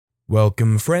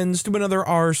Welcome friends to another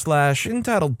rSlash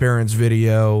Entitled Parents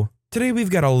video. Today we've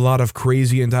got a lot of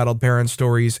crazy Entitled Parents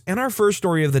stories, and our first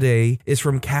story of the day is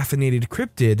from Caffeinated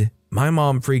Cryptid. My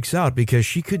mom freaks out because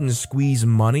she couldn't squeeze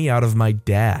money out of my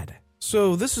dad.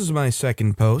 So this is my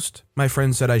second post. My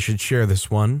friend said I should share this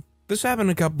one. This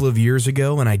happened a couple of years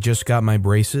ago and I just got my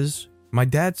braces. My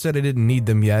dad said I didn't need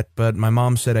them yet, but my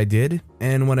mom said I did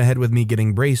and went ahead with me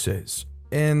getting braces.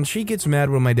 And she gets mad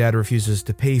when my dad refuses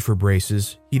to pay for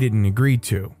braces he didn't agree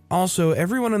to. Also,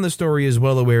 everyone in the story is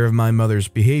well aware of my mother's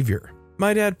behavior.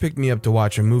 My dad picked me up to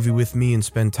watch a movie with me and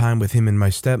spend time with him and my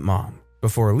stepmom.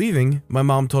 Before leaving, my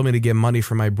mom told me to get money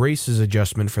for my braces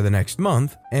adjustment for the next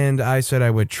month, and I said I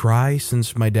would try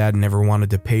since my dad never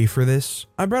wanted to pay for this.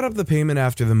 I brought up the payment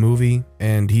after the movie,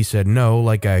 and he said no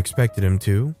like I expected him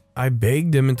to. I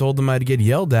begged him and told him I'd get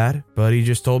yelled at, but he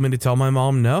just told me to tell my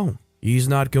mom no. He's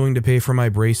not going to pay for my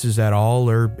braces at all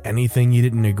or anything he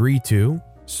didn't agree to.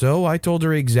 So I told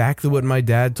her exactly what my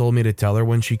dad told me to tell her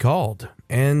when she called.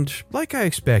 And like I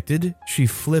expected, she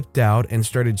flipped out and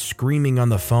started screaming on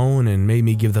the phone and made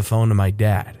me give the phone to my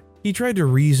dad. He tried to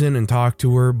reason and talk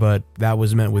to her, but that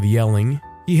was met with yelling.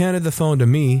 He handed the phone to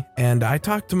me, and I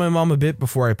talked to my mom a bit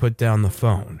before I put down the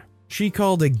phone. She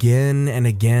called again and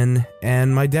again,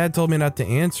 and my dad told me not to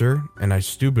answer, and I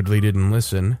stupidly didn't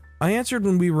listen. I answered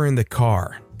when we were in the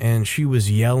car, and she was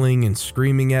yelling and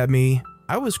screaming at me.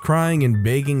 I was crying and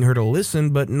begging her to listen,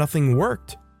 but nothing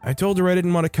worked. I told her I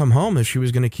didn't want to come home if she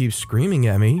was going to keep screaming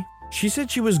at me. She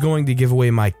said she was going to give away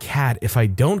my cat if I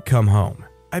don't come home.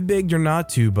 I begged her not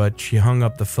to, but she hung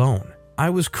up the phone.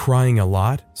 I was crying a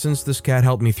lot, since this cat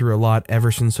helped me through a lot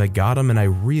ever since I got him and I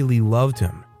really loved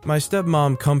him. My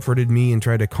stepmom comforted me and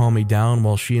tried to calm me down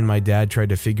while she and my dad tried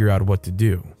to figure out what to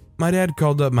do. My dad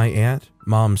called up my aunt,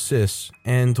 mom's sis,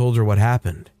 and told her what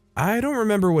happened. I don't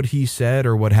remember what he said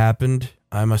or what happened.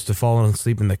 I must have fallen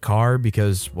asleep in the car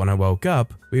because when I woke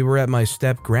up, we were at my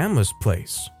step-grandma's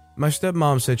place. My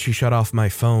stepmom said she shut off my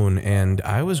phone, and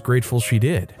I was grateful she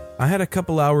did. I had a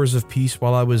couple hours of peace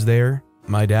while I was there.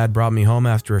 My dad brought me home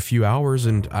after a few hours,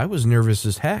 and I was nervous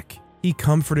as heck. He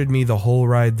comforted me the whole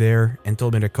ride there and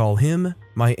told me to call him,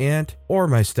 my aunt, or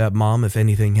my stepmom if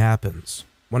anything happens.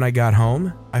 When I got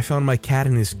home, I found my cat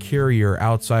in his carrier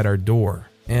outside our door,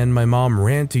 and my mom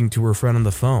ranting to her friend on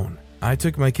the phone. I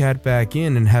took my cat back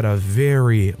in and had a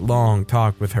very long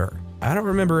talk with her. I don't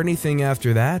remember anything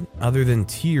after that, other than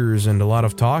tears and a lot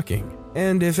of talking.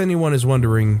 And if anyone is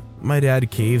wondering, my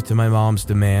dad caved to my mom's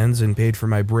demands and paid for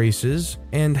my braces,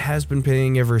 and has been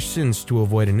paying ever since to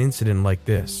avoid an incident like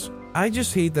this. I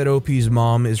just hate that OP's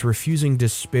mom is refusing to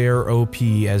spare OP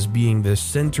as being the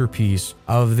centerpiece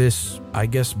of this, I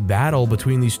guess, battle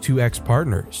between these two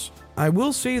ex-partners. I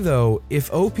will say though,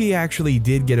 if OP actually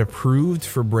did get approved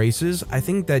for braces, I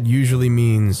think that usually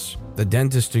means the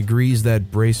dentist agrees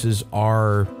that braces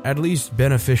are at least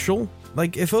beneficial.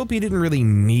 Like, if OP didn't really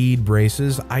need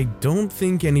braces, I don't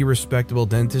think any respectable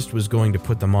dentist was going to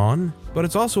put them on. But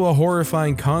it's also a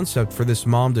horrifying concept for this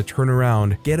mom to turn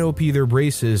around, get OP their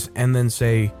braces, and then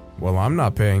say, well, I'm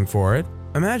not paying for it.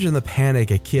 Imagine the panic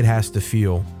a kid has to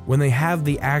feel when they have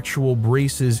the actual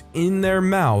braces in their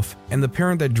mouth and the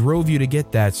parent that drove you to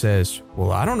get that says,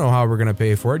 well, I don't know how we're going to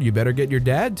pay for it. You better get your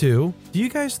dad to. Do you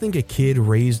guys think a kid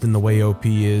raised in the way OP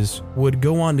is would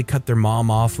go on to cut their mom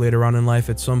off later on in life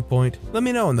at some point? Let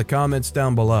me know in the comments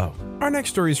down below. Our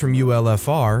next story is from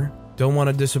ULFR. Don't want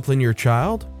to discipline your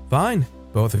child? Fine.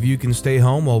 Both of you can stay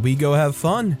home while we go have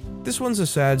fun. This one's a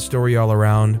sad story all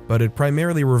around, but it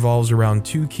primarily revolves around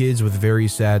two kids with very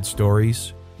sad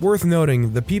stories. Worth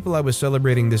noting, the people I was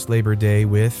celebrating this Labor Day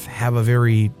with have a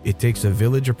very it takes a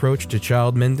village approach to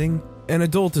child mending. An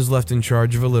adult is left in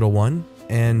charge of a little one,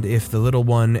 and if the little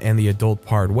one and the adult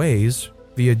part ways,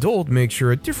 the adult makes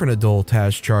sure a different adult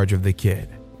has charge of the kid.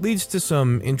 Leads to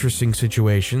some interesting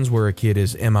situations where a kid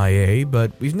is MIA,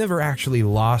 but we've never actually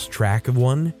lost track of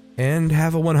one, and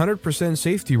have a 100%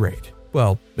 safety rate.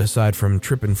 Well, aside from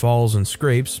trip and falls and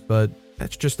scrapes, but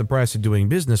that's just the price of doing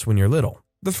business when you're little.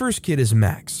 The first kid is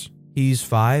Max. He's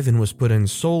 5 and was put in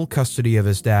sole custody of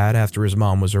his dad after his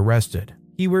mom was arrested.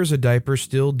 He wears a diaper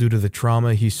still due to the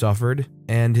trauma he suffered,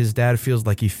 and his dad feels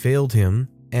like he failed him,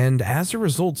 and as a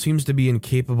result seems to be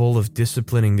incapable of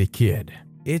disciplining the kid.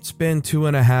 It's been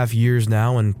 2.5 years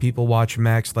now, and people watch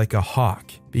Max like a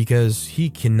hawk because he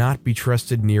cannot be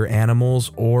trusted near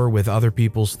animals or with other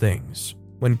people's things.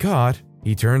 When caught,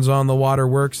 he turns on the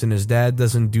waterworks and his dad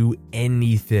doesn't do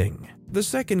anything. The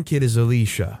second kid is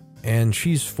Alicia, and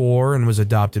she's 4 and was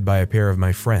adopted by a pair of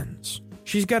my friends.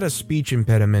 She's got a speech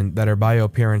impediment that her bio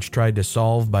parents tried to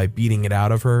solve by beating it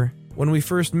out of her. When we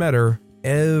first met her,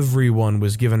 everyone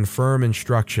was given firm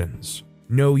instructions.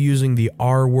 No using the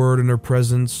R word in her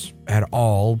presence at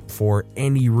all for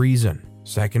any reason.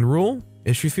 Second rule,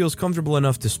 if she feels comfortable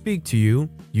enough to speak to you,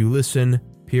 you listen,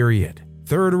 period.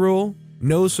 Third rule,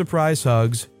 no surprise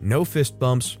hugs, no fist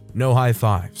bumps, no high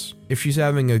fives. If she's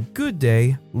having a good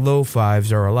day, low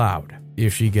fives are allowed.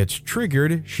 If she gets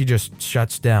triggered, she just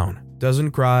shuts down.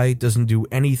 Doesn't cry, doesn't do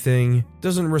anything,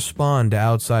 doesn't respond to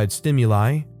outside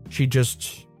stimuli. She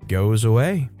just goes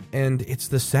away. And it's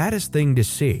the saddest thing to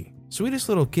see. Sweetest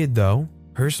little kid though.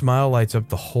 Her smile lights up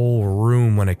the whole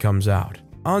room when it comes out.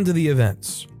 On to the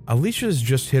events. Alicia's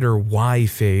just hit her Y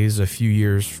phase a few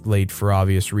years late for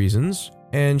obvious reasons,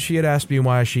 and she had asked me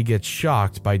why she gets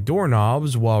shocked by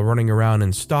doorknobs while running around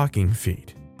in stocking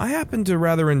feet. I happen to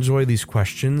rather enjoy these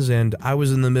questions, and I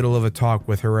was in the middle of a talk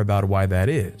with her about why that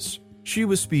is. She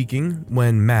was speaking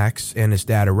when Max and his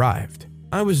dad arrived.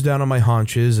 I was down on my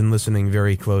haunches and listening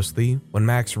very closely when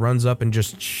Max runs up and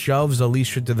just shoves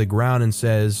Alicia to the ground and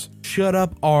says, "Shut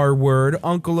up, R word,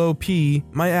 Uncle OP,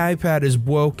 my iPad is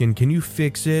broken, can you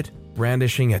fix it?"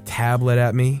 brandishing a tablet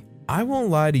at me. I won't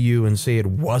lie to you and say it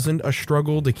wasn't a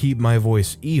struggle to keep my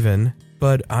voice even,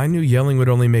 but I knew yelling would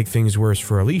only make things worse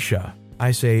for Alicia.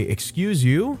 I say, "Excuse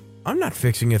you? I'm not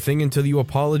fixing a thing until you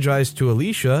apologize to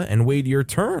Alicia and wait your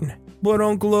turn." "But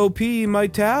Uncle OP, my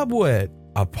tablet."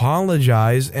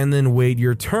 "Apologize and then wait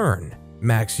your turn."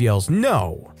 Max yells,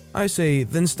 "No." I say,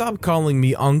 "Then stop calling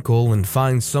me uncle and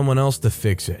find someone else to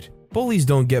fix it. Bullies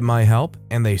don't get my help,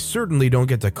 and they certainly don't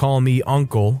get to call me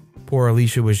uncle." Poor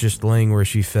Alicia was just laying where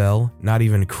she fell, not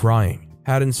even crying.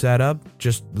 Hadn't sat up,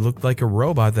 just looked like a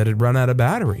robot that had run out of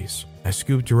batteries. I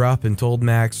scooped her up and told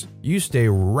Max, "You stay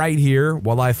right here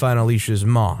while I find Alicia's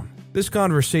mom. This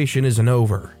conversation isn't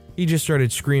over." He just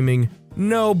started screaming,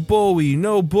 "No bully,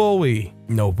 no bully,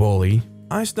 no bully."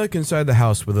 I snuck inside the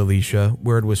house with Alicia,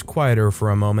 where it was quieter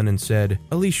for a moment, and said,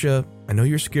 "Alicia, I know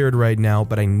you're scared right now,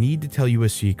 but I need to tell you a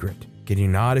secret. Can you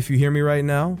nod if you hear me right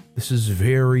now? This is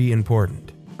very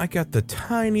important." I got the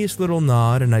tiniest little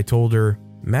nod and I told her,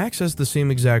 "Max has the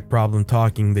same exact problem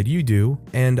talking that you do,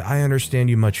 and I understand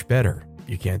you much better.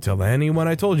 You can't tell anyone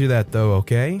I told you that though,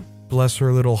 okay?" Bless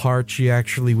her little heart, she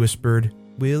actually whispered,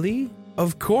 "Willie?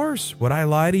 Of course, would I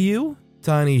lie to you?"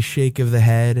 Tiny shake of the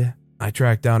head. I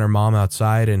tracked down her mom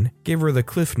outside and gave her the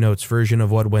Cliff Notes version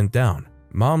of what went down.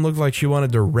 Mom looked like she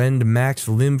wanted to rend Max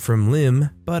limb from limb,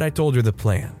 but I told her the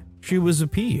plan. She was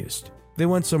appeased. They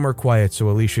went somewhere quiet so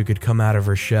Alicia could come out of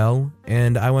her shell,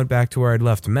 and I went back to where I'd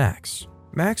left Max.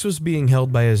 Max was being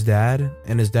held by his dad,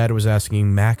 and his dad was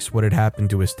asking Max what had happened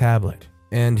to his tablet.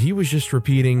 And he was just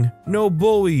repeating, "No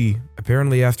bully."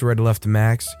 Apparently after I'd left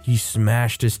Max, he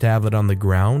smashed his tablet on the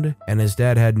ground, and his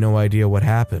dad had no idea what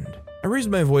happened. I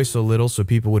raised my voice a little so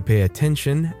people would pay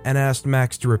attention and asked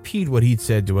Max to repeat what he'd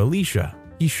said to Alicia.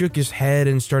 He shook his head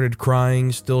and started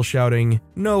crying, still shouting,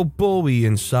 "No bully,"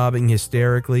 and sobbing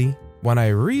hysterically. When I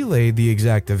relayed the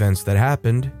exact events that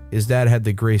happened, his dad had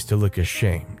the grace to look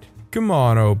ashamed. "Come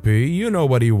on, OP, you know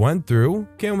what he went through.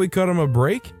 Can't we cut him a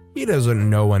break? He doesn't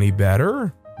know any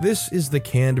better." This is the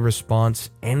canned response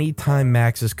anytime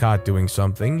Max is caught doing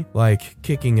something, like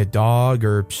kicking a dog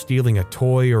or stealing a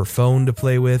toy or phone to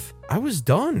play with. I was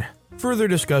done. Further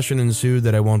discussion ensued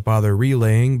that I won't bother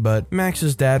relaying, but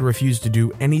Max's dad refused to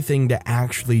do anything to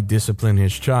actually discipline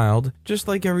his child, just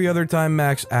like every other time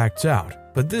Max acts out.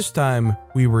 But this time,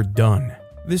 we were done.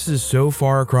 This is so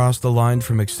far across the line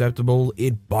from acceptable,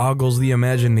 it boggles the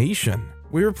imagination.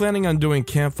 We were planning on doing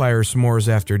campfire s'mores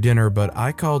after dinner, but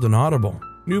I called an audible.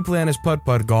 New plan is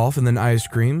putt-putt golf and then ice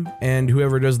cream, and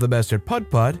whoever does the best at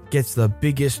putt-putt gets the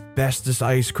biggest, bestest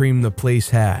ice cream the place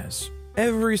has.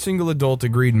 Every single adult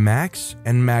agreed Max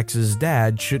and Max's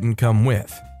dad shouldn't come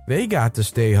with. They got to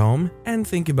stay home and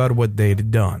think about what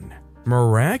they'd done.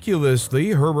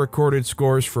 Miraculously, her recorded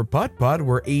scores for putt-putt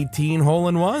were 18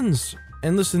 hole-in-ones.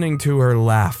 And listening to her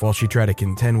laugh while she tried to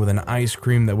contend with an ice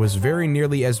cream that was very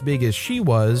nearly as big as she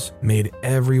was made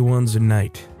everyone's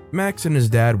night. Max and his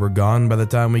dad were gone by the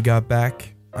time we got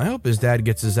back. I hope his dad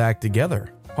gets his act together.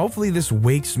 Hopefully this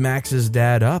wakes Max's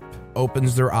dad up,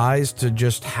 opens their eyes to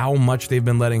just how much they've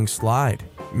been letting slide.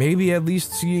 Maybe at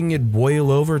least seeing it boil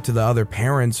over to the other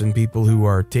parents and people who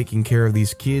are taking care of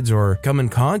these kids or come in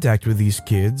contact with these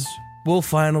kids will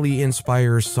finally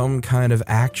inspire some kind of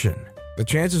action. The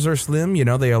chances are slim,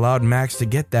 they allowed Max to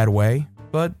get that way,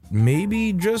 but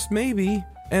maybe, just maybe.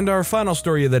 And our final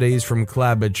story of the day is from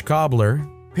Clabbage Cobbler.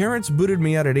 Parents booted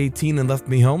me out at 18 and left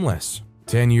me homeless.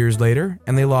 10 years later,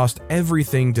 and they lost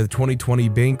everything to the 2020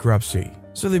 bankruptcy,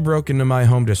 so they broke into my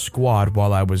home to squat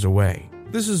while I was away.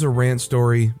 This is a rant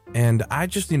story, and I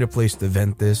just need a place to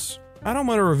vent this. I don't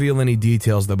want to reveal any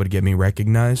details that would get me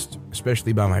recognized,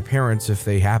 especially by my parents if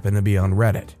they happen to be on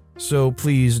Reddit. So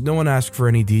please, no one ask for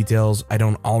any details I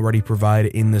don't already provide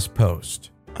in this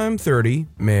post. I'm 30,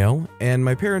 male, and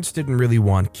my parents didn't really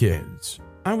want kids.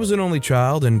 I was an only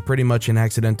child and pretty much an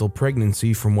accidental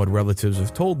pregnancy from what relatives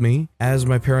have told me, as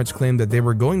my parents claimed that they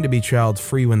were going to be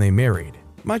child-free when they married.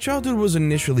 My childhood was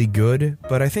initially good,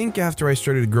 but I think after I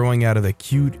started growing out of the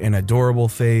cute and adorable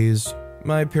phase,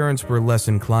 my parents were less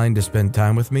inclined to spend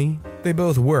time with me. They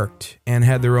both worked and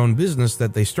had their own business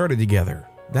that they started together.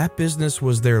 That business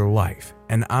was their life,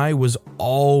 and I was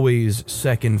always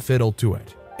second fiddle to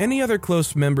it. Any other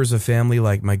close members of family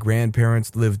like my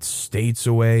grandparents lived states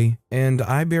away, and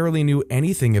I barely knew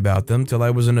anything about them till I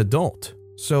was an adult.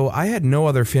 So I had no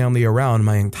other family around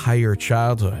my entire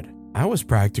childhood. I was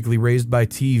practically raised by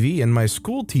TV and my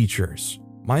school teachers.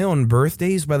 My own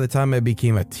birthdays by the time I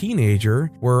became a teenager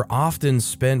were often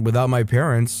spent without my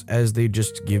parents, as they'd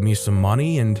just give me some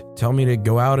money and tell me to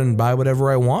go out and buy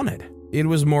whatever I wanted. It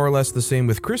was more or less the same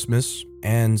with Christmas,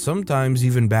 and sometimes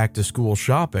even back to school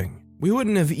shopping. We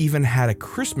wouldn't have even had a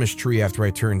Christmas tree after I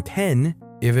turned 10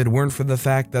 if it weren't for the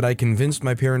fact that I convinced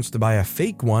my parents to buy a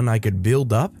fake one I could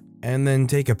build up and then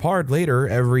take apart later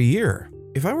every year.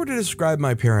 If I were to describe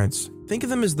my parents, think of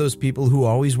them as those people who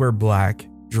always wear black,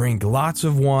 drink lots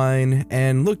of wine,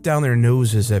 and look down their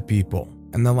noses at people.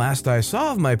 And the last I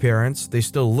saw of my parents, they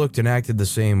still looked and acted the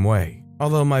same way,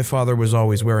 although my father was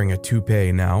always wearing a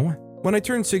toupee now. When I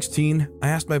turned 16, I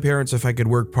asked my parents if I could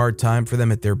work part-time for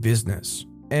them at their business,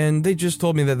 and they just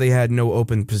told me that they had no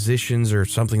open positions or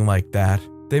something like that.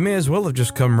 They may as well have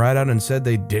just come right out and said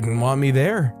they didn't want me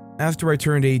there. After I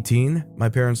turned 18, my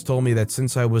parents told me that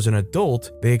since I was an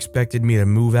adult, they expected me to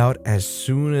move out as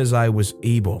soon as I was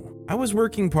able. I was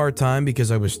working part-time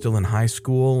because I was still in high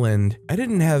school and I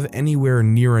didn't have anywhere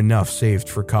near enough saved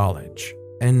for college.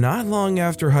 And not long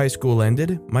after high school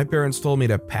ended, my parents told me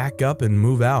to pack up and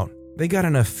move out. They got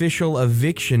an official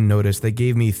eviction notice that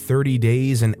gave me 30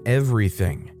 days and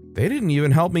everything. They didn't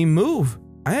even help me move.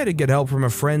 I had to get help from a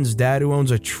friend's dad who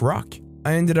owns a truck.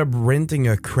 I ended up renting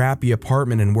a crappy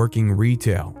apartment and working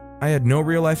retail. I had no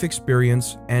real-life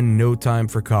experience and no time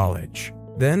for college.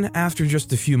 Then, after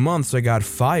just a few months, I got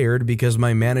fired because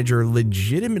my manager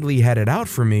legitimately had it out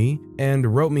for me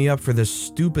and wrote me up for the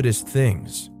stupidest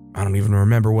things. I don't even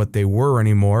remember what they were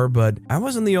anymore, but I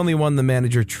wasn't the only one the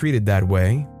manager treated that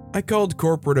way. I called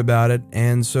corporate about it,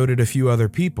 and so did a few other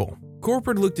people.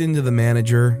 Corporate looked into the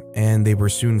manager, and they were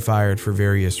soon fired for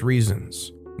various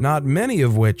reasons. Not many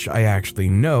of which I actually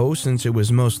know, since it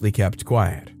was mostly kept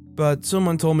quiet. But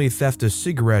someone told me theft of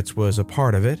cigarettes was a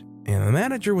part of it, and the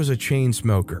manager was a chain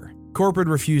smoker. Corporate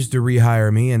refused to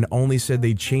rehire me and only said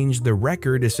they changed the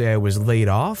record to say I was laid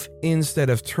off instead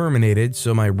of terminated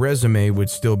so my resume would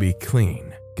still be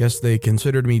clean. Guess they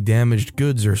considered me damaged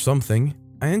goods or something.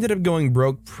 I ended up going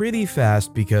broke pretty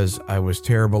fast because I was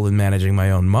terrible in managing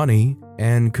my own money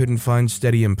and couldn't find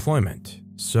steady employment.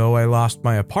 So I lost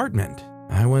my apartment.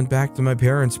 I went back to my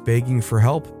parents begging for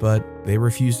help, but they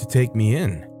refused to take me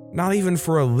in. Not even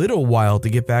for a little while to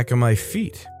get back on my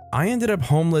feet. I ended up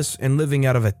homeless and living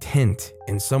out of a tent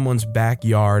in someone's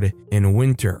backyard in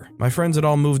winter. My friends had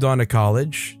all moved on to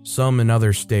college, some in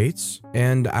other states,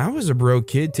 and I was a broke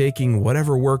kid taking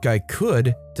whatever work I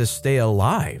could to stay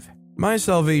alive. My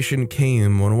salvation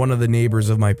came when one of the neighbors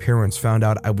of my parents found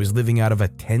out I was living out of a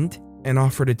tent and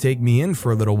offered to take me in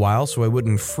for a little while so I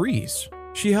wouldn't freeze.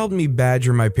 She helped me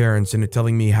badger my parents into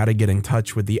telling me how to get in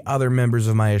touch with the other members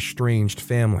of my estranged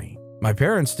family. My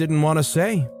parents didn't want to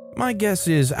say. My guess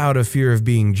is out of fear of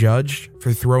being judged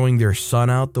for throwing their son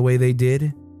out the way they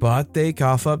did, but they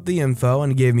coughed up the info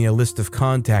and gave me a list of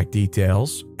contact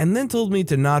details, and then told me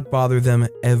to not bother them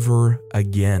ever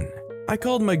again. I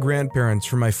called my grandparents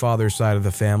from my father's side of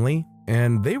the family,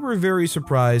 and they were very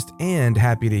surprised and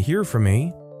happy to hear from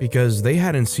me because they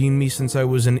hadn't seen me since I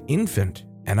was an infant,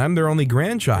 and I'm their only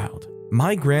grandchild.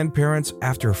 My grandparents,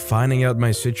 after finding out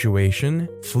my situation,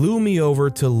 flew me over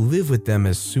to live with them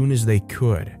as soon as they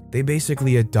could. They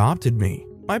basically adopted me.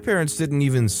 My parents didn't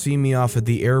even see me off at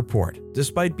the airport,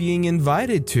 despite being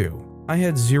invited to. I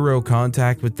had zero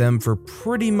contact with them for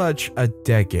pretty much a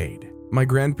decade. My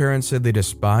grandparents said they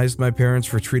despised my parents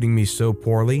for treating me so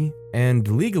poorly and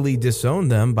legally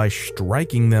disowned them by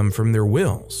striking them from their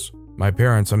wills. My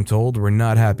parents, I'm told, were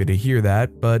not happy to hear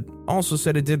that, but also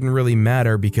said it didn't really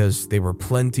matter because they were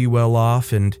plenty well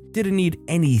off and didn't need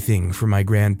anything from my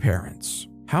grandparents.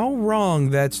 How wrong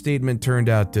that statement turned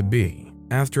out to be.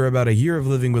 After about a year of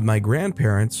living with my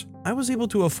grandparents, I was able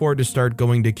to afford to start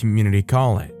going to community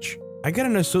college. I got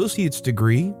an associate's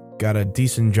degree, got a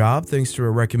decent job thanks to a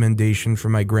recommendation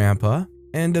from my grandpa,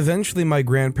 and eventually my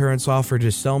grandparents offered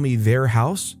to sell me their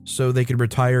house so they could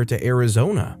retire to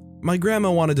Arizona. My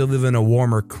grandma wanted to live in a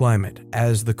warmer climate,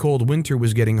 as the cold winter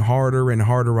was getting harder and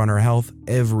harder on her health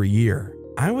every year.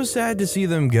 I was sad to see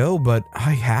them go, but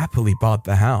I happily bought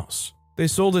the house. They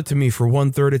sold it to me for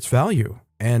 1/3 its value,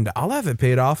 and I'll have it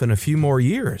paid off in a few more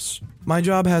years. My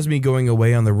job has me going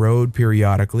away on the road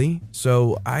periodically,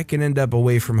 so I can end up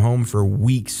away from home for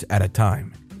weeks at a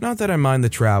time. Not that I mind the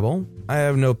travel. I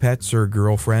have no pets or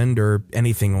girlfriend or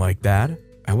anything like that.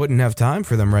 I wouldn't have time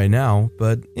for them right now,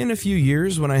 but in a few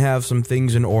years when I have some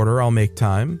things in order, I'll make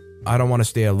time. I don't want to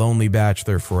stay a lonely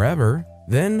bachelor forever.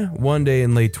 Then, one day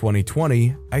in late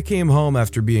 2020, I came home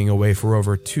after being away for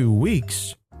over 2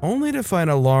 weeks, only to find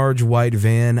a large white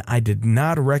van I did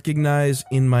not recognize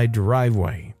in my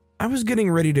driveway. I was getting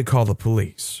ready to call the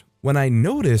police when I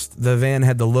noticed the van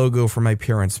had the logo for my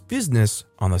parents' business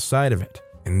on the side of it,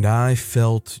 and I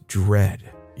felt dread.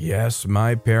 Yes,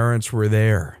 my parents were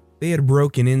there. They had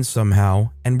broken in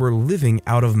somehow and were living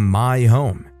out of my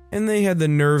home, and they had the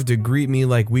nerve to greet me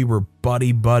like we were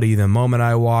buddy-buddy the moment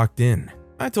I walked in.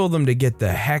 I told them to get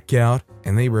the heck out,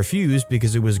 and they refused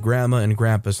because it was Grandma and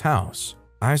Grandpa's house.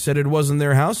 I said it wasn't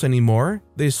their house anymore.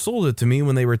 They sold it to me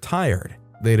when they retired.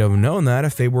 They'd have known that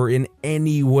if they were in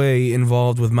any way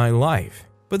involved with my life.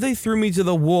 But they threw me to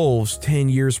the wolves 10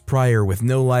 years prior with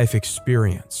no life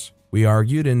experience. We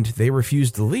argued and they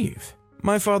refused to leave.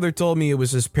 My father told me it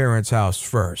was his parents' house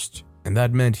first, and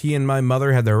that meant he and my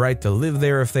mother had the right to live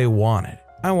there if they wanted.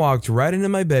 I walked right into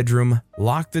my bedroom,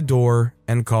 locked the door,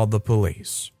 and called the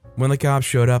police. When the cops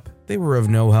showed up, they were of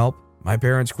no help. My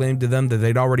parents claimed to them that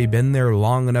they'd already been there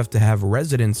long enough to have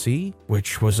residency,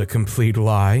 which was a complete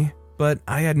lie, but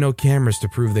I had no cameras to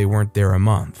prove they weren't there a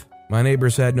month. My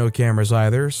neighbors had no cameras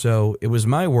either, so it was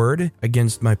my word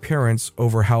against my parents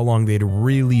over how long they'd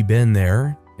really been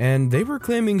there, and they were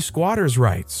claiming squatters'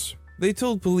 rights. They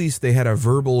told police they had a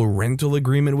verbal rental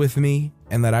agreement with me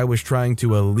and that I was trying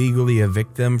to illegally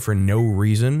evict them for no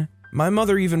reason. My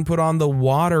mother even put on the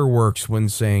waterworks when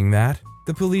saying that.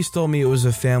 The police told me it was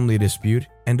a family dispute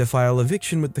and to file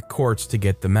eviction with the courts to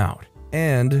get them out.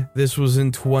 And this was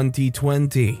in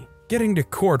 2020. Getting to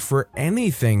court for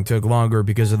anything took longer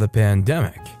because of the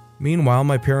pandemic. Meanwhile,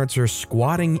 my parents are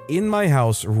squatting in my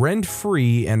house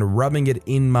rent-free and rubbing it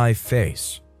in my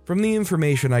face. From the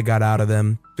information I got out of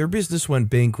them, their business went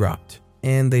bankrupt,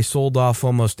 and they sold off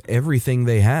almost everything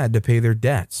they had to pay their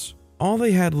debts. All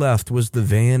they had left was the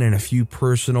van and a few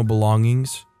personal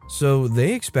belongings, so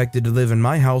they expected to live in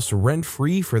my house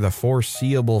rent-free for the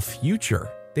foreseeable future.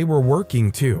 They were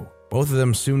working too. Both of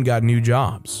them soon got new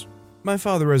jobs. My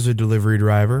father as a delivery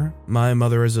driver, my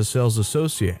mother as a sales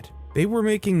associate. They were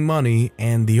making money,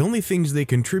 and the only things they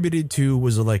contributed to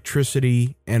was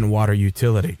electricity and water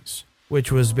utilities,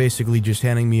 which was basically just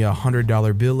handing me a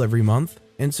 $100 bill every month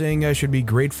and saying I should be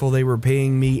grateful they were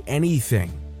paying me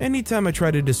anything. Anytime I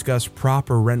tried to discuss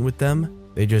proper rent with them,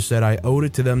 they just said I owed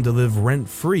it to them to live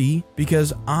rent-free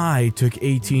because I took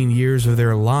 18 years of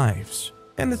their lives.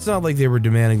 And it's not like they were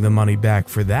demanding the money back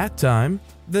for that time,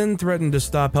 then threatened to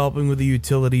stop helping with the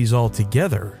utilities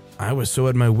altogether. I was so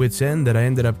at my wit's end that I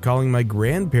ended up calling my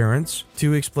grandparents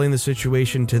to explain the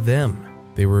situation to them.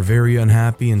 They were very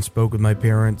unhappy and spoke with my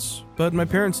parents, but my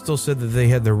parents still said that they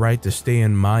had the right to stay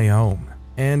in my home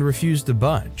and refused to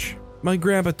budge. My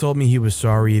grandpa told me he was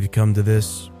sorry he'd come to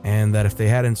this and that if they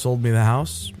hadn't sold me the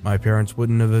house, my parents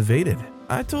wouldn't have evaded.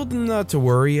 I told them not to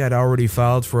worry, I'd already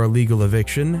filed for a legal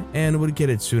eviction and would get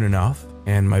it soon enough,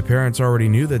 and my parents already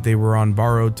knew that they were on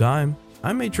borrowed time.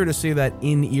 I made sure to say that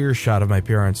in earshot of my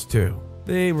parents too.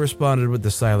 They responded with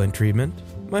the silent treatment.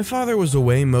 My father was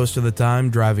away most of the time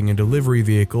driving a delivery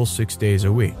vehicle 6 days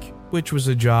a week, which was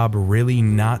a job really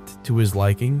not to his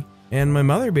liking, and my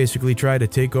mother basically tried to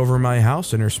take over my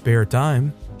house in her spare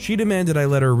time. She demanded I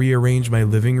let her rearrange my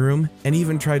living room and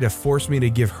even tried to force me to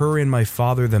give her and my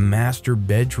father the master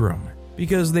bedroom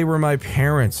because they were my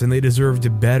parents and they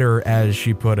deserved better, as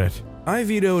she put it. I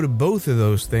vetoed both of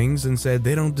those things and said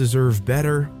they don't deserve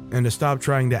better and to stop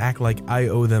trying to act like I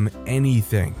owe them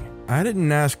anything. I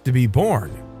didn't ask to be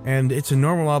born, and it's a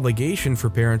normal obligation for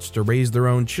parents to raise their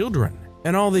own children,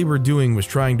 and all they were doing was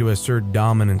trying to assert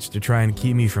dominance to try and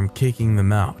keep me from kicking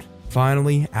them out.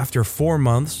 Finally, after 4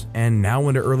 months, and now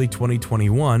into early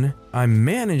 2021, I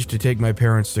managed to take my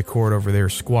parents to court over their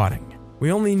squatting.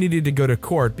 We only needed to go to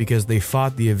court because they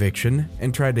fought the eviction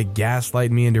and tried to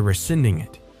gaslight me into rescinding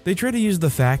it. They tried to use the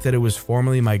fact that it was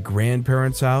formerly my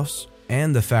grandparents' house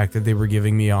and the fact that they were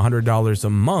giving me $100 a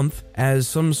month as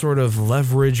some sort of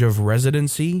leverage of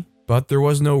residency, but there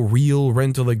was no real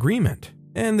rental agreement,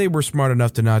 and they were smart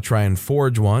enough to not try and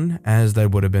forge one, as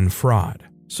that would have been fraud.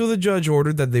 So the judge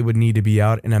ordered that they would need to be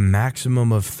out in a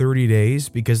maximum of 30 days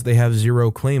because they have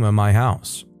zero claim on my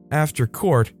house. After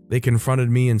court, they confronted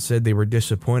me and said they were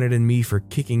disappointed in me for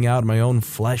kicking out my own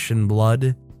flesh and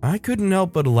blood. I couldn't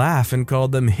help but laugh and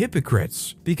called them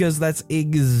hypocrites because that's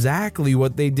exactly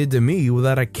what they did to me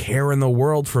without a care in the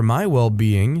world for my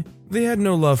well-being. They had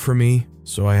no love for me,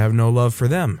 so I have no love for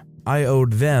them. I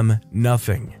owed them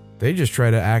nothing. They just try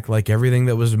to act like everything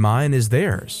that was mine is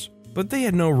theirs. But they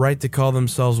had no right to call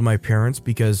themselves my parents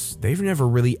because they've never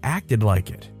really acted like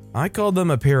it. I called them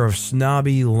a pair of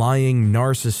snobby, lying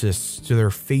narcissists to their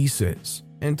faces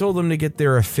and told them to get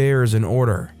their affairs in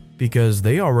order because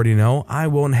they already know I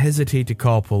won't hesitate to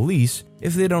call police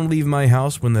if they don't leave my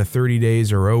house when the 30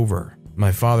 days are over.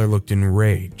 My father looked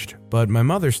enraged, but my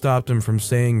mother stopped him from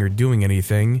saying or doing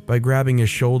anything by grabbing his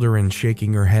shoulder and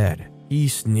shaking her head. He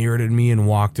sneered at me and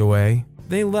walked away.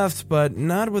 They left, but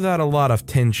not without a lot of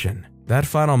tension. That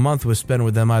final month was spent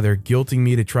with them either guilting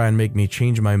me to try and make me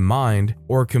change my mind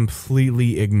or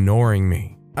completely ignoring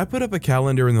me. I put up a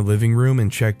calendar in the living room and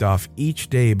checked off each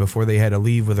day before they had to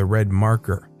leave with a red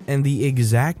marker, and the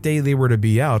exact day they were to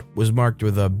be out was marked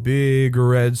with a big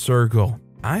red circle.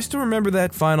 I still remember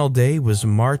that final day was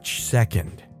March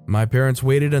 2nd. My parents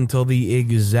waited until the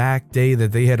exact day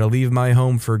that they had to leave my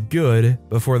home for good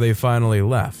before they finally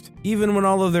left, even when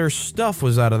all of their stuff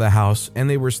was out of the house and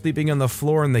they were sleeping on the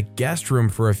floor in the guest room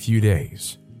for a few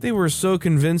days. They were so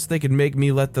convinced they could make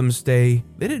me let them stay,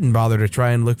 they didn't bother to try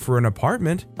and look for an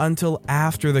apartment until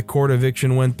after the court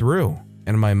eviction went through,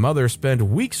 and my mother spent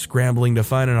weeks scrambling to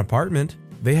find an apartment.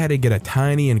 They had to get a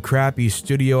tiny and crappy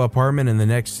studio apartment in the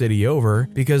next city over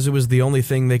because it was the only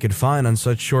thing they could find on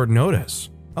such short notice.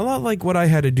 A lot like what I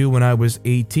had to do when I was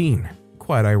 18.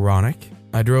 Quite ironic.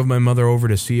 I drove my mother over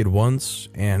to see it once,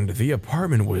 and the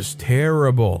apartment was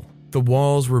terrible. The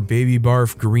walls were baby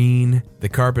barf green, the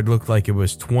carpet looked like it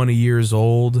was 20 years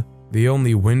old, the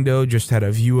only window just had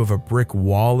a view of a brick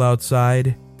wall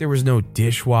outside, there was no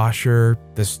dishwasher,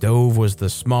 the stove was the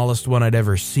smallest one I'd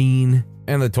ever seen,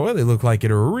 and the toilet looked like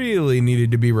it really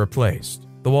needed to be replaced.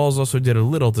 The walls also did a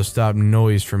little to stop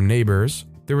noise from neighbors.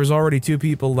 There was already 2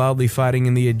 people loudly fighting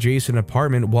in the adjacent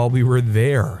apartment while we were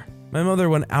there. My mother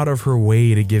went out of her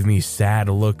way to give me sad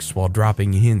looks while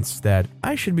dropping hints that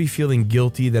I should be feeling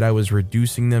guilty that I was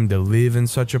reducing them to live in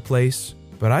such a place.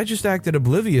 But I just acted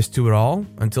oblivious to it all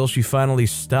until she finally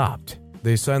stopped.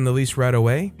 They signed the lease right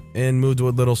away and moved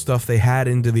what little stuff they had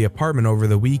into the apartment over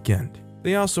the weekend.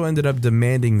 They also ended up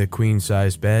demanding the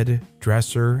queen-size bed,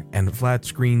 dresser, and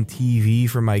flat-screen TV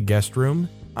for my guest room.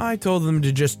 I told them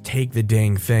to just take the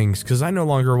dang things because I no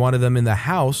longer wanted them in the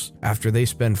house after they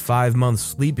spent 5 months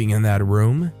sleeping in that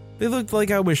room. They looked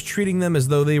like I was treating them as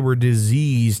though they were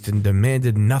diseased and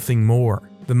demanded nothing more.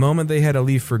 The moment they had to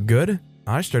leave for good,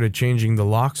 I started changing the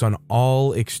locks on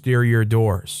all exterior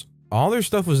doors. All their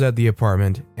stuff was at the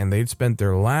apartment, and they'd spent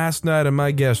their last night in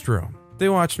my guest room. They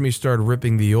watched me start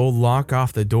ripping the old lock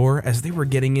off the door as they were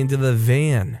getting into the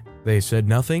van. They said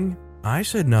nothing, I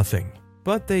said nothing.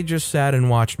 But they just sat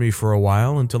and watched me for a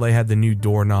while until I had the new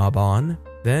doorknob on.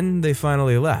 Then they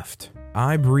finally left.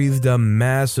 I breathed a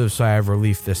massive sigh of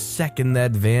relief the second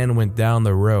that van went down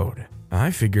the road.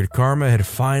 I figured karma had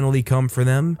finally come for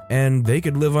them, and they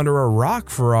could live under a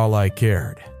rock for all I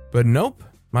cared. But nope,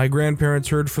 my grandparents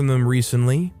heard from them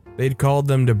recently. They'd called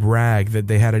them to brag that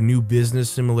they had a new business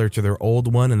similar to their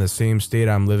old one in the same state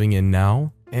I'm living in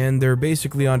now. And they're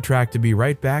basically on track to be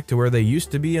right back to where they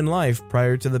used to be in life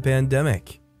prior to the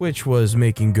pandemic, which was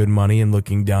making good money and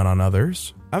looking down on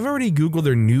others. I've already Googled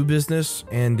their new business,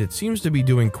 and it seems to be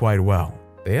doing quite well.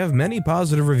 They have many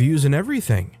positive reviews and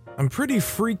everything. I'm pretty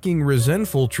freaking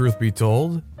resentful, truth be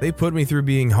told. They put me through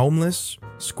being homeless,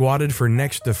 squatted for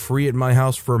next to free at my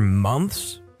house for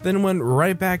months, then went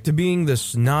right back to being the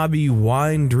snobby,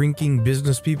 wine-drinking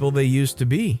business people they used to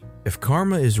be. If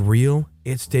karma is real,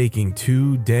 it's taking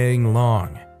too dang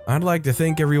long. I'd like to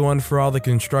thank everyone for all the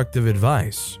constructive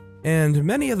advice. And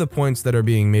many of the points that are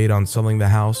being made on selling the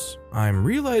house, I'm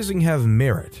realizing have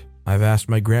merit. I've asked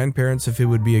my grandparents if it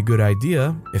would be a good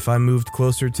idea if I moved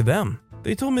closer to them.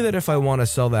 They told me that if I want to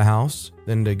sell the house,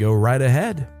 then to go right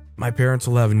ahead. My parents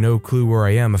will have no clue where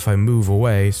I am if I move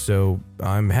away, so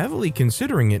I'm heavily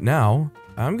considering it now.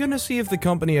 I'm gonna see if the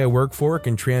company I work for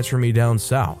can transfer me down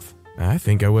south. I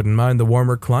think I wouldn't mind the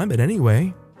warmer climate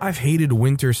anyway. I've hated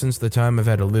winter since the time I've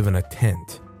had to live in a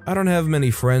tent. I don't have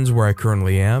many friends where I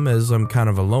currently am, as I'm kind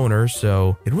of a loner,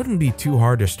 so it wouldn't be too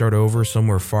hard to start over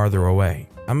somewhere farther away.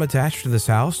 I'm attached to this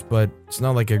house, but it's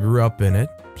not like I grew up in it,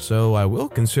 so I will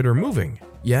consider moving.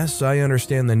 Yes, I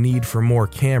understand the need for more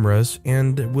cameras,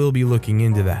 and will be looking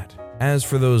into that. As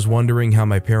for those wondering how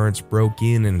my parents broke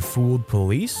in and fooled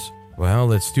police,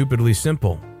 well, it's stupidly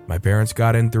simple. My parents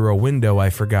got in through a window I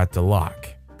forgot to lock.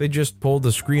 They just pulled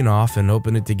the screen off and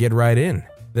opened it to get right in.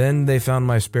 Then they found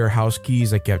my spare house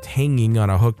keys I kept hanging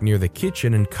on a hook near the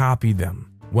kitchen and copied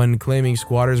them. When claiming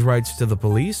squatters' rights to the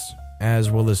police, as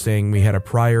well as saying we had a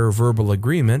prior verbal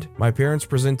agreement, my parents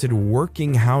presented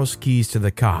working house keys to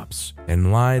the cops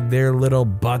and lied their little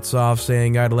butts off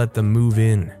saying I'd let them move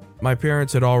in. My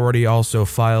parents had already also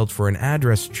filed for an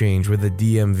address change with the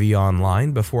DMV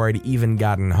online before I'd even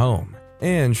gotten home,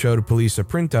 and showed police a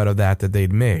printout of that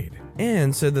they'd made,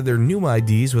 and said that their new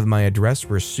IDs with my address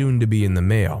were soon to be in the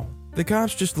mail. The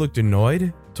cops just looked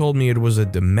annoyed, told me it was a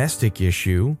domestic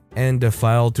issue, and to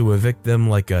file to evict them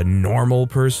like a normal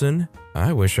person.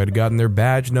 I wish I'd gotten their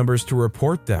badge numbers to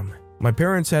report them. My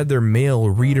parents had their mail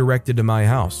redirected to my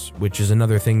house, which is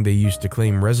another thing they used to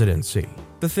claim residency.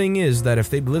 The thing is that if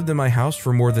they'd lived in my house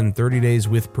for more than 30 days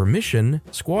with permission,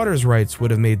 squatters' rights would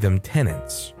have made them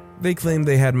tenants. They claimed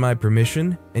they had my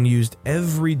permission and used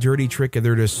every dirty trick at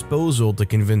their disposal to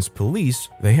convince police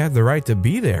they had the right to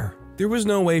be there. There was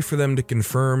no way for them to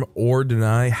confirm or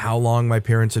deny how long my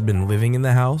parents had been living in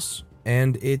the house,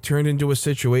 and it turned into a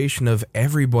situation of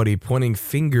everybody pointing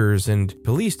fingers and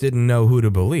police didn't know who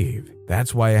to believe.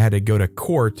 That's why I had to go to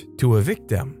court to evict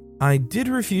them. I did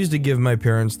refuse to give my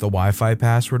parents the Wi-Fi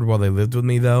password while they lived with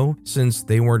me though, since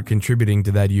they weren't contributing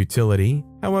to that utility.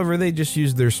 However, they just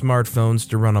used their smartphones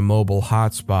to run a mobile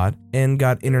hotspot and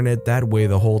got internet that way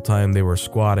the whole time they were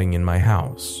squatting in my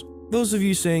house. Those of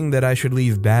you saying that I should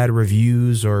leave bad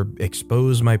reviews or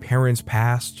expose my parents'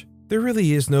 past, there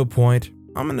really is no point.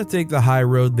 I'm gonna take the high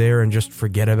road there and just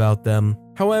forget about them.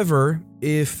 However,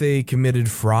 if they committed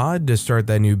fraud to start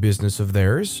that new business of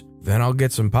theirs, then I'll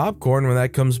get some popcorn when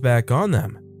that comes back on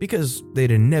them, because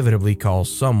they'd inevitably call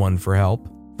someone for help.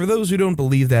 For those who don't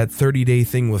believe that 30-day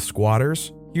thing with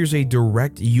squatters, here's a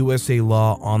direct USA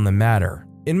law on the matter.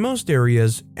 In most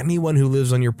areas, anyone who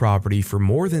lives on your property for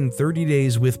more than 30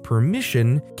 days with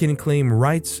permission can claim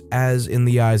rights as, in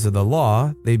the eyes of the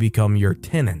law, they become your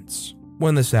tenants.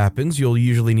 When this happens, you'll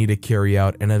usually need to carry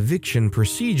out an eviction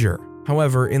procedure.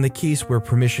 However, in the case where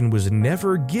permission was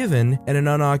never given and an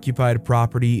unoccupied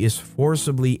property is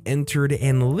forcibly entered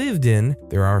and lived in,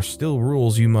 there are still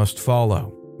rules you must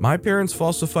follow. My parents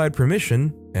falsified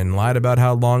permission and lied about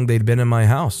how long they'd been in my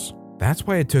house. That's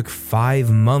why it took 5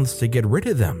 months to get rid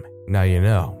of them. Now you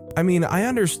know. I mean, I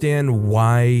understand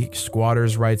why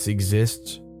squatters' rights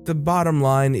exist. The bottom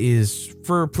line is,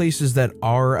 for places that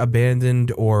are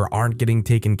abandoned or aren't getting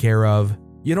taken care of,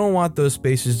 you don't want those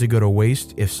spaces to go to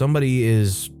waste if somebody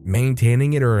is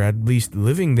maintaining it or at least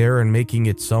living there and making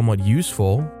it somewhat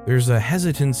useful. There's a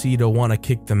hesitancy to want to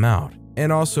kick them out.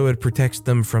 And also it protects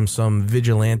them from some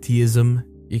vigilantism.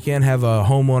 You can't have a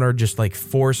homeowner just like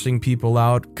forcing people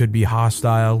out, could be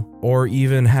hostile, or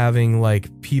even having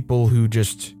like people who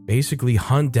just basically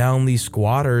hunt down these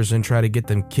squatters and try to get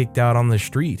them kicked out on the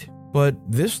street. But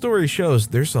this story shows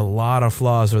there's a lot of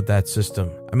flaws with that system.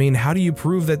 I mean, how do you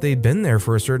prove that they've been there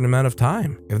for a certain amount of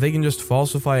time? If they can just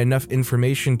falsify enough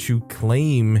information to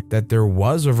claim that there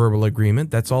was a verbal agreement,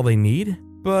 that's all they need?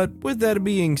 But with that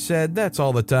being said, that's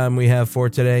all the time we have for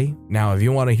today. Now, if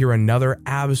you want to hear another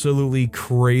absolutely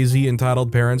crazy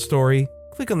entitled parent story,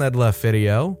 click on that left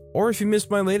video. Or if you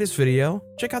missed my latest video,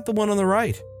 check out the one on the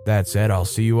right. That said, I'll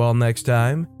see you all next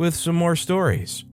time with some more stories.